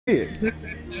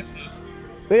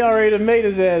They already done made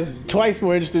his ass twice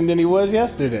more interesting than he was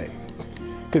yesterday.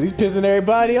 Cause he's pissing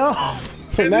everybody off.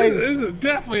 So now this is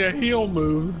definitely a heel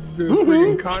move to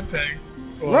freaking contact.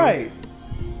 Well, right.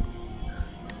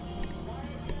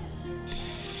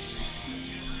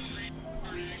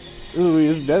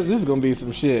 Ooh, this is gonna be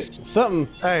some shit. Something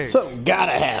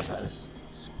gotta happen.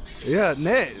 Yeah,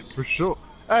 Ned, for sure.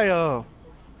 Hey, y'all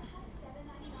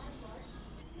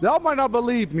might not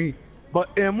believe me, but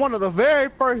in one of the very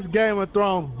first Game of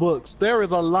Thrones books, there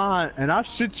is a line, and I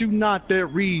shit you not, that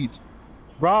reads,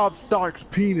 Robb Stark's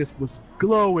penis was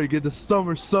glowing in the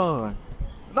summer sun.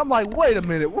 And I'm like, wait a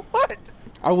minute, what?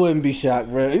 I wouldn't be shocked,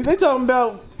 bro. They talking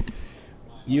about...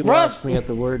 You lost me at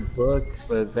the word book,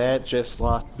 but that just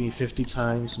lost me 50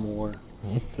 times more.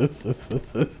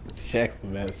 Shaq's the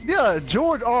best. Yeah,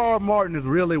 George R.R. Martin is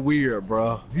really weird,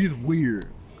 bro. He's weird.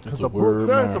 That's The a word, books,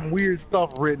 there's man. some weird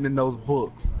stuff written in those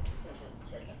books.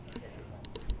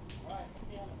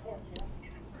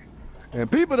 And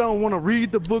people don't want to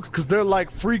read the books because they're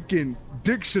like freaking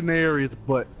dictionaries,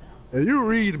 but if you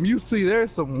read them, you see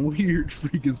there's some weird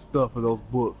freaking stuff in those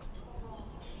books.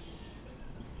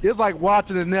 It's like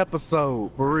watching an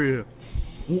episode, for real.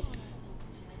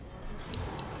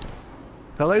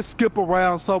 Now they skip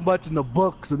around so much in the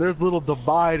books, and there's little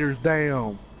dividers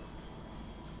down,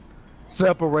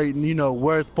 separating, you know,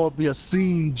 where it's supposed to be a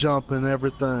scene jump and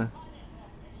everything.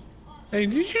 Hey,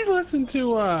 did you listen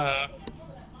to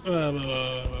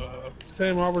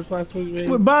Sam Roberts last week, man?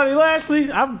 With Bobby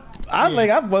Lashley, I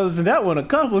think I buzzed in that one a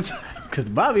couple of times because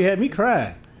Bobby had me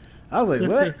crying. I was like,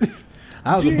 what?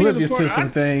 I was oblivious to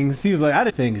some things. He was like, I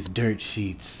didn't think it's dirt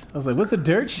sheets. I was like, what's a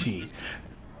dirt sheet?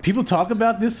 People talk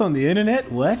about this on the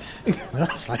internet? What? I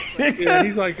was like, yeah,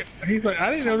 he's like, I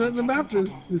didn't know nothing about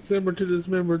this December to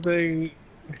Dismember thing.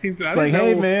 He's like,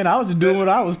 hey man, I was just doing what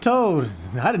I was told.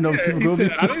 I didn't know people go be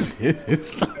so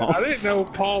pissed. I didn't know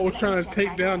Paul was trying to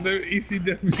take down the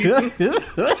ECW. And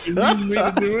use me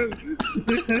to do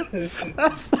it. I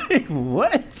was like,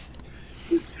 what?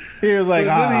 He was like,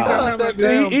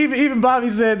 even Bobby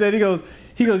said that.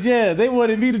 He goes, yeah, they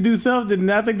wanted me to do something,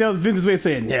 and I think that was Vince's way of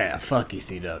saying, yeah, fuck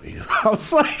ECW. I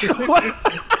was like, what?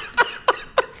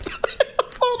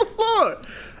 On the floor.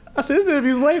 I said, this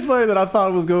interview's way funnier than I thought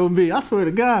it was going to be. I swear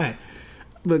to God.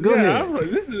 But go ahead. I was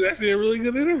like, this is actually a really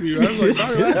good interview. I was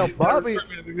like, Bobby,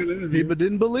 people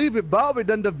didn't believe it. Bobby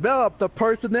done developed a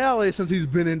personality since he's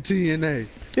been in TNA.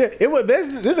 Yeah,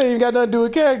 this ain't even got nothing to do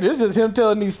with character. It's just him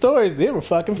telling these stories. They were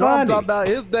fucking funny. I'm talking about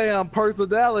his damn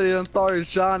personality and started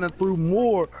shining through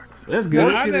more. That's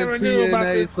good. I never knew about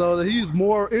this. So that he's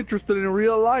more interested in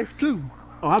real life too.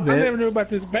 Oh, I bet. I never knew about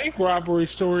this bank robbery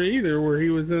story either, where he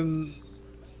was in.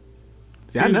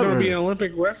 See, he was going to be an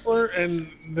Olympic wrestler, and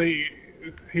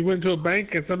he went to a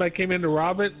bank, and somebody came in to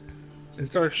rob it, and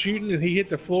started shooting, and he hit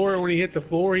the floor. And when he hit the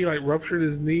floor, he like ruptured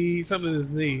his knee, something in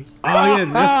his knee. Oh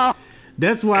yeah,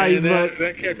 that's why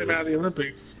that kept him out of the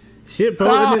Olympics. Shit,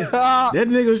 that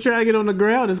nigga was trying to get on the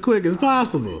ground as quick as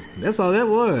possible. That's all that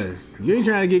was. You ain't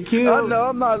trying to get killed. I know,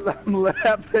 I'm not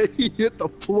laughing. He hit the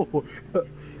floor.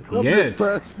 Yes.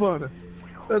 That's funny.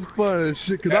 That's funny as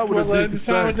shit. Cause I would have led to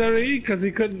sign with WWE because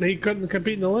he couldn't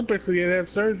compete in the Olympics, so he had to have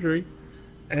surgery.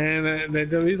 And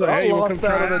WWE's like, hey, you want to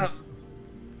come try out?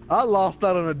 I lost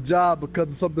out on a job because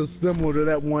of something similar to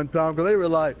that one time. Because they were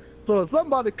like, so if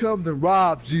somebody comes and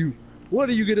robs you, what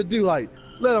are you gonna do? Like,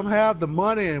 let them have the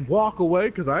money and walk away?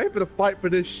 Because I ain't gonna fight for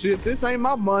this shit. This ain't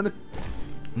my money.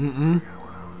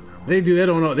 They do that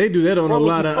on a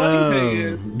lot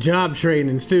of job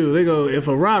trainings too. They go, if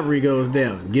a robbery goes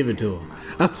down, give it to them.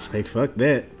 I was like, fuck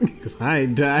that, because I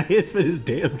ain't dying for this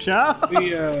damn job.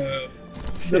 The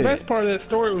best part of that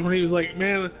story was when he was like,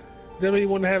 man, WWE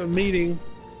wanted to have a meeting,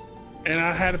 and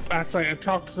I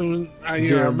talked to him. I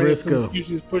made some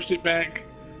excuses, pushed it back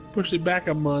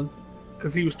a month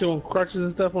because he was still on crutches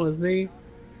and stuff on his knee,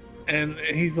 and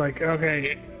he's like,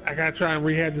 okay, I gotta try and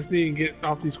rehab this knee and get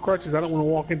off these crutches. I don't want to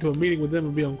walk into a meeting with them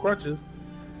and be on crutches.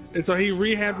 And so he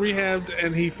rehabbed,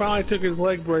 and he finally took his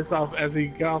leg brace off as he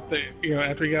got off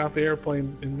after he got off the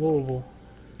airplane in Louisville.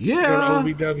 Yeah.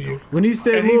 OVW. When he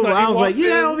said Louisville, I was like,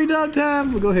 yeah, OVW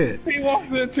time. But go ahead. He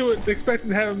walks into it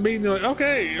expecting to have a meeting. They're like,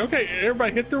 okay,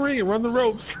 everybody hit the ring and run the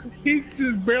ropes. He's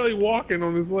just barely walking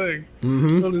on his leg,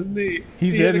 on his knee.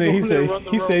 He said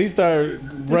he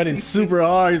started running super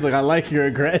hard. He's like, I like your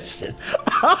aggression.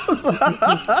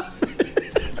 I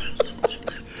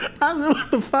said,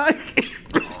 what the fuck?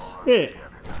 Shit.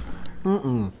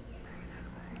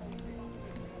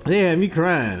 They had me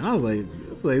crying. I was like,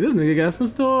 this nigga got some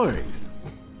stories.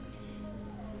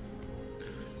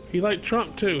 He liked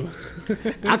Trump too.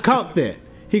 I caught that.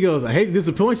 He goes, I hate to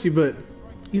disappoint you, but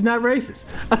He's not racist.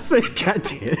 I said,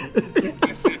 goddamn.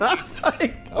 I was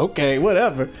like, okay,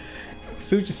 whatever.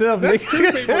 Suit yourself, That's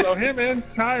nigga. two people though. Him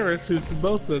and Tyrus, who's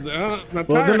both said. Well,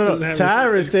 no.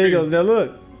 Tyrus said, he goes, now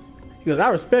look. He goes, I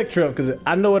respect Trump because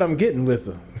I know what I'm getting with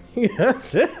him.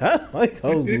 I'm like,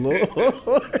 oh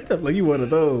Lord. I'm like, you one of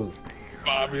those.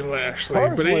 Bobby Lashley.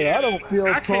 Personally, I don't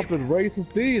feel Trump is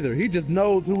racist either. He just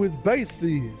knows who his base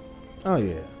is. Oh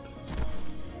yeah.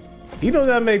 He knows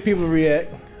how to make people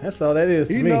react. That's all that is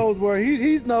to me. He knows where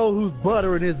he knows who's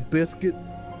buttering his biscuits.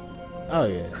 Oh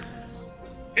yeah.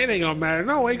 It ain't gonna matter.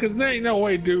 No way, because there ain't no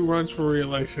way dude runs for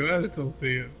re-election. I just don't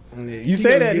see it. You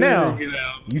say that now.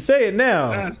 You say it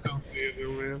now. I just don't see it,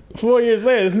 man. 4 years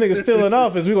later, this nigga's still in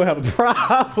office. We gonna have a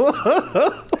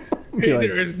problem.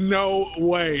 There is no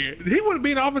way. He wouldn't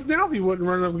be in office now if he wouldn't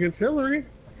run up against Hillary.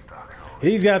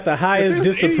 He's got the highest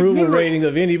disapproval rating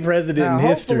of any president in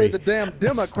history. Hopefully the damn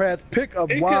Democrats pick a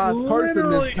wise person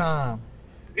this time.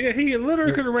 Yeah, he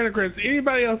literally could have ran against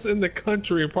anybody else in the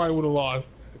country and probably would have lost,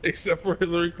 except for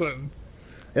Hillary Clinton.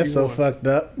 That's so fucked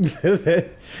up.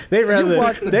 They rather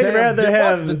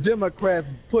have the Democrats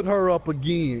put her up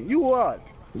again. You what?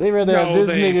 They rather have this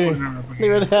nigga. They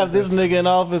rather have this nigga in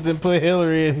office than put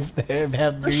Hillary and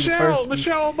have be the first.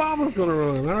 Michelle Obama's gonna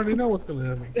run. I already know what's gonna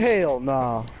happen. Hell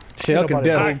nah. Michelle can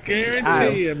I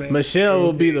guarantee you, man. Michelle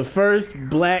will be the first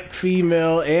black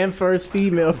female and first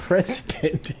female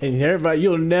president, and everybody,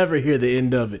 you'll never hear the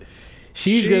end of it.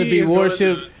 She's gonna be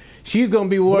worshipped. She's gonna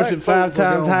be worshipped 5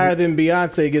 times higher than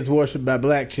Beyonce gets worshipped by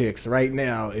black chicks right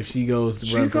now if she goes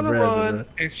to run for president.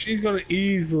 And she's gonna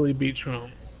easily beat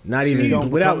Trump. Not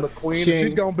even without the queen.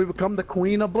 She's gonna become the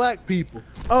queen of black people.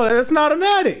 Oh, that's not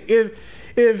automatic.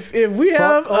 If we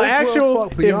have an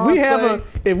actual,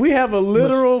 if we have a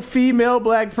literal female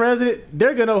black president,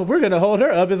 we're gonna hold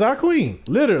her up as our queen,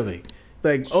 literally.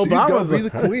 Like Obama's gonna be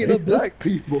the queen of black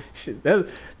people. Shit,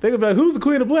 think about who's the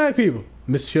queen of black people.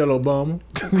 Michelle Obama.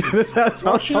 That's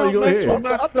all you're gonna hear.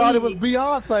 I thought it was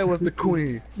Beyonce was the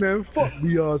queen. Man, fuck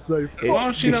Beyonce. Why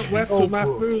don't she not mess with my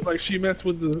food like she messed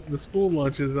with the school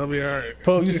lunches? I'll be alright.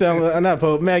 Pope, you sound like, not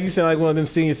Pope, Mag, you sound like one of them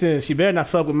senior citizens. She better not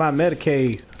fuck with my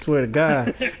Medicaid. I swear to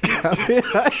God.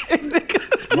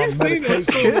 You've seen those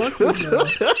school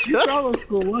lunches now. You saw those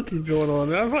school lunches going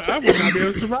on. I would not be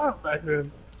able to survive back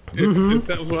then. If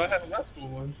that was what I had in my school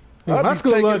lunch. My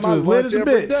school lunch was lit as a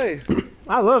bitch.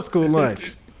 I love school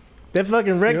lunch. That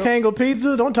fucking rectangle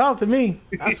pizza, don't talk to me.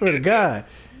 I swear to God.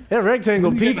 That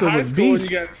rectangle pizza was beast. You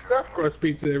got stuffed crust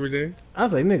pizza every day. I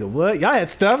was like, nigga, what? Y'all had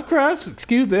stuffed crust?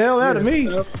 Excuse the hell out of me.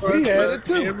 We had it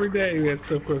too. Every day we had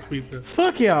stuffed crust pizza.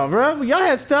 Fuck y'all, bro. Y'all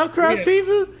had stuffed crust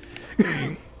pizza?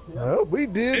 Well, we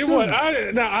did too.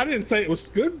 I didn't say it was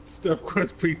good stuffed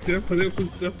crust pizza, but it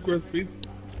was stuffed crust pizza.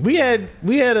 We had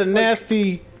a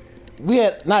nasty,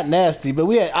 not nasty, but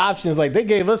we had options. Like they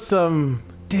gave us some,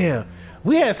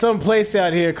 we had some place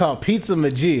out here called Pizza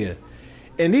Magia.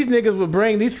 And these niggas would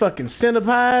bring these fucking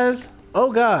Cinepies.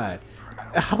 Oh God.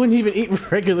 I wouldn't even eat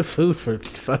regular food for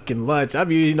fucking lunch. I'd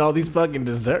be eating all these fucking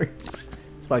desserts.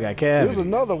 That's why I got cavities. Here's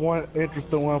another one,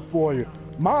 interesting one for you.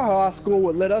 My high school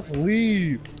would let us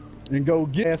leave and go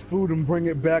get fast food and bring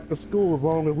it back to school as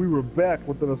long as we were back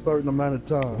within a certain amount of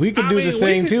time. We could do the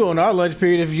same too on our lunch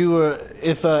period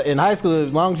if in high school,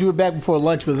 as long as you were back before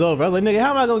lunch was over. I was like, nigga,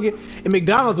 how am I gonna get? And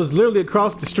McDonald's was literally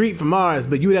across the street from ours,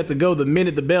 but you would have to go the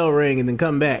minute the bell rang and then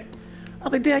come back. I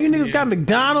was like, damn, you niggas got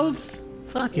McDonald's?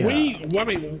 Fuck yeah. We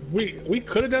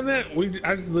could have done that.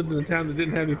 I just lived in a town that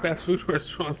didn't have any fast food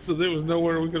restaurants, so there was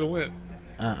nowhere we could have went.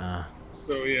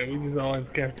 So yeah, we just all had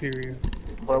the cafeteria.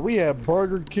 But we had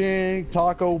Burger King,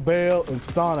 Taco Bell, and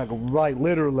Sonic right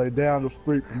literally down the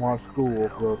street from our school.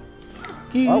 So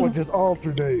I would just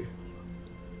alternate.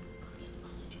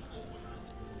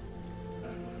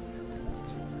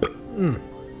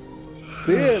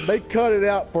 Then they cut it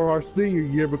out for our senior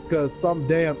year because some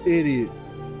damn idiot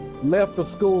left the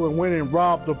school and went and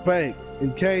robbed a bank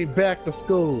and came back to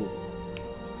school.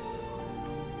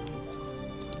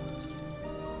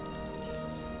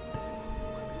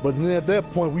 But then at that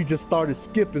point, we just started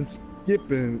skipping.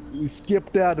 We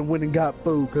skipped out and went and got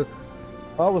food because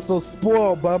I was so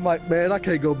spoiled. But I'm like, man, I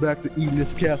can't go back to eating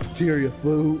this cafeteria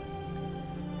food.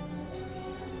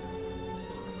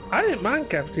 I didn't mind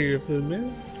cafeteria food,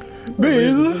 man. Me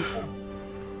either.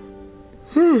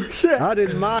 I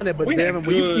didn't mind it, but damn it,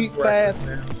 when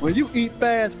you eat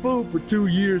fast food for 2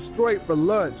 years straight for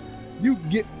lunch, you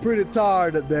get pretty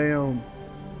tired of damn.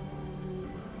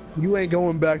 You ain't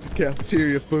going back to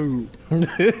cafeteria food.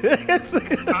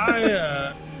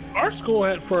 Our school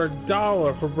had for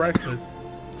 $1 for breakfast.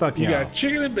 Fuck yeah. You got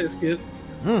chicken and biscuit.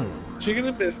 Chicken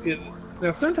and biscuit.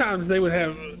 Now sometimes they would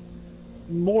have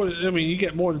more. I mean, you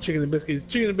get more than chicken and biscuits.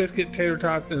 Chicken and biscuit, tater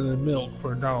tots, and then milk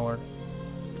for $1.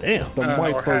 Damn. The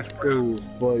white folks schools,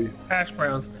 boy. Hash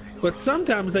browns. But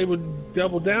sometimes they would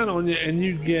double down on you, and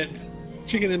you'd get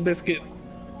chicken and biscuit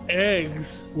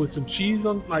eggs with some cheese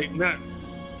on, like not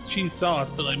cheese sauce,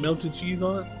 but like melted cheese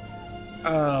on it.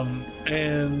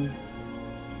 And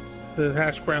the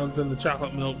hash browns and the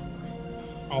chocolate milk,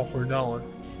 all for $1.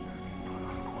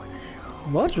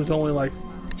 Lunch was only like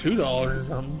 $2 or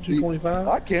something, $2.25.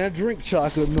 I can't drink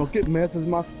chocolate milk; it messes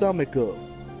my stomach up.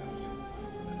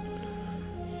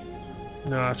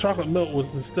 Nah, chocolate milk was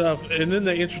the stuff, and then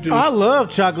they introduced. I love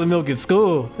chocolate milk at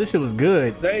school. This shit was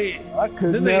good. I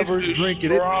could never drink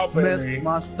it. It messed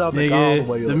my stomach all the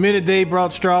way up. The minute they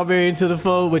brought strawberry into the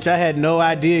fold, which I had no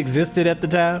idea existed at the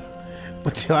time,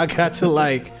 until I got to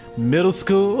like middle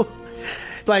school.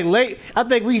 Like late, I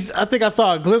think I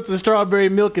saw a glimpse of strawberry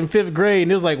milk in 5th grade,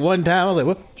 and it was like one time I was like,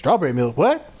 "What? Strawberry milk?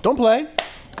 What? Don't play."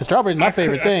 Cause strawberry's my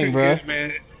favorite thing, bro.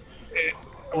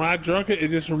 When I drunk it, it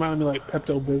just reminded me like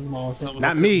Pepto-Bismol or something.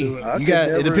 Not me.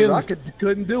 It depends. I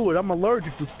couldn't do it. I'm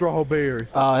allergic to strawberry.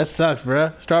 Oh, that sucks,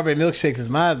 bro. Strawberry milkshakes is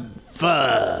my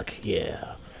fuck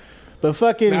yeah. But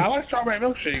fucking. Nah, I like strawberry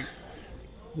milkshake.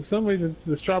 For some reason,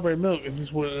 the strawberry milk it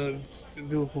just didn't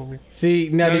do it for me. See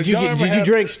now, did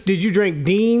you drink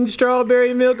Dean's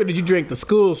strawberry milk or did you drink the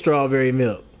school strawberry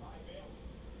milk?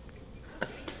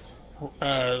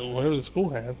 Whatever the school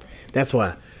had. That's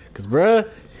why, cause bruh,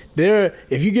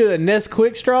 if you get a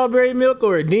Nesquik strawberry milk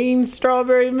or a Dean's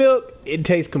strawberry milk, it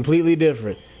tastes completely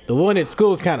different. The one at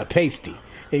school is kind of pasty,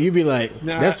 and you'd be like,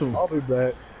 nah, "That's I'll be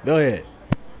back." Go ahead.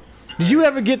 Did you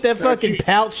ever get that fucking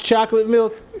pouch chocolate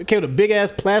milk? It came with a big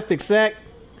ass plastic sack.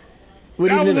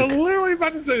 I was literally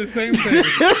about to say the same thing.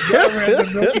 Never had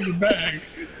the milk in the bag.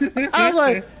 I was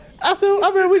like,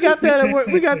 I mean, we got that at work.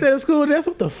 We got that at school. That's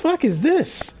what the fuck is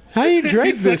this? How you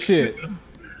drink this shit?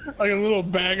 Like a little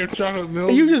bag of chocolate milk.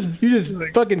 And you just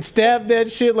like, fucking stab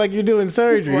that shit like you're doing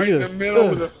surgery. Right in the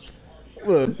middle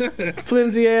with a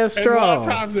flimsy ass straw. And a lot of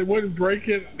times they wouldn't break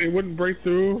it. They wouldn't break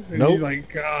through. And nope. You're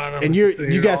like, God. And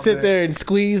you gotta sit there and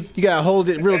squeeze. You gotta hold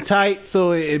it real tight,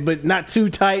 but not too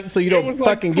tight, so you don't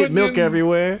fucking get milk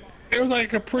everywhere. It was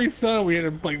like a Capri Sun. We had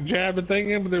to like jab a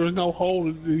thing in, but there was no hole.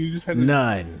 You just had to...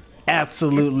 None.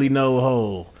 Absolutely no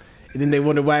hole. And then they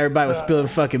wondered why everybody was spilling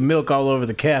fucking milk all over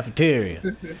the cafeteria.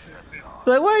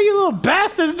 Like, what are you little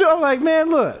bastards doing? I'm like, man,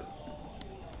 look,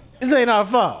 this ain't our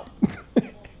fault.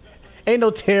 Ain't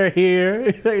no tear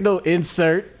here. Ain't no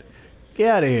insert. Get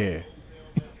out of here.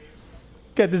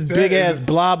 Got this big ass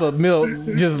blob of milk.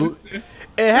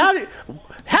 And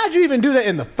how'd you even do that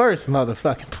in the first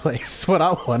motherfucking place? What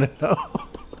I want to know.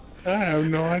 I have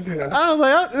no idea. I was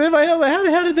like, everybody else like,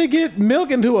 how did they get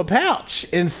milk into a pouch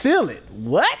and seal it?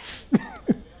 What?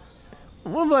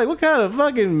 I'm like, what kind of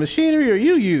fucking machinery are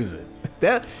you using?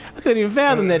 I couldn't even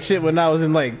fathom that shit when I was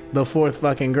in like the 4th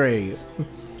fucking grade.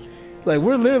 Like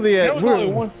we're literally at. There was only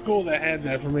one school that had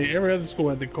that for me. Every other school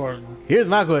had the cartons. Here's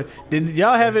my question: did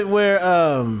y'all have it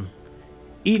where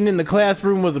eating in the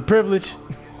classroom was a privilege?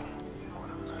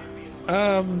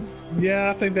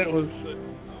 Yeah, I think that was.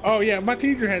 Oh yeah, my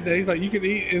teacher had that. He's like, you could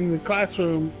eat in the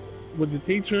classroom with the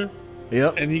teacher.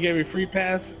 Yep. And he gave me a free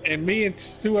pass, and me and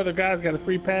 2 other guys got a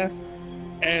free pass.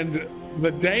 And the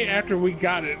day after we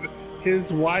got it,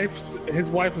 his wife was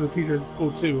a teacher at the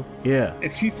school too. Yeah.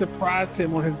 And she surprised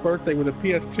him on his birthday with a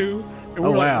PS2. And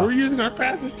we're like, we're using our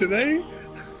passes today?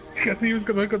 Because he was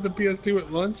going to hook up the PS2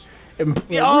 at lunch.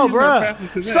 Oh, bro.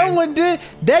 Someone did.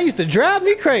 That used to drive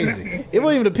me crazy. It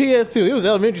wasn't even a PS2. It was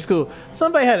elementary school.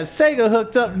 Somebody had a Sega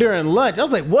hooked up during lunch. I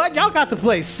was like, what? Y'all got to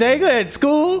play Sega at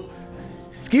school?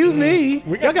 Excuse me.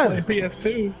 We got to play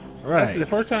PS2. Right. That's the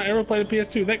first time I ever played a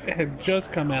PS2. That had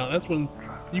just come out. That's when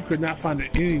you could not find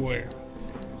it anywhere.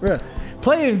 Right.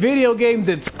 Playing video games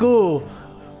at school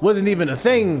wasn't even a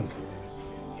thing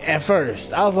at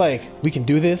first. I was like, we can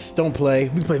do this? Don't play.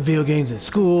 We play video games at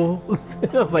school.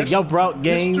 I was like, y'all brought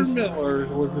games. Mr. Miller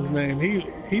was his name.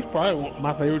 He's probably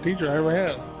my favorite teacher I ever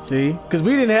had. See? Because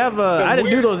we didn't have, I didn't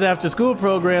do those after school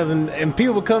programs, and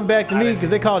people would come back to me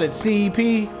because they called it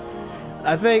CEP,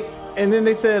 I think. And then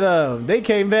they said, they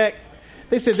came back.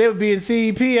 They said they would be in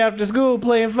CEP after school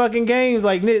playing fucking games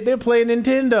like they're playing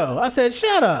Nintendo. I said,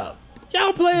 shut up.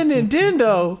 Y'all playing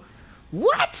Nintendo?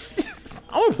 What?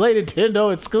 I want to play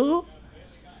Nintendo at school.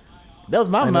 That was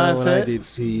my mindset. When I did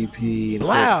CEP in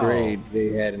 4th grade,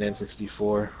 they had an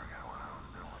N64.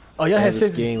 Oh, y'all had this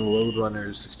game, Load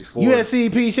Runner 64. You had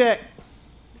CEP, Shaq?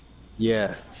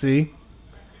 Yeah. See?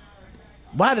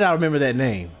 Why did I remember that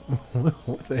name?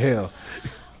 What the hell?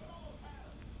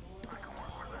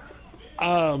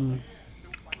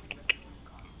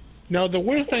 No, the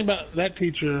weirdest thing about that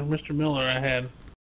teacher, Mr. Miller, I had,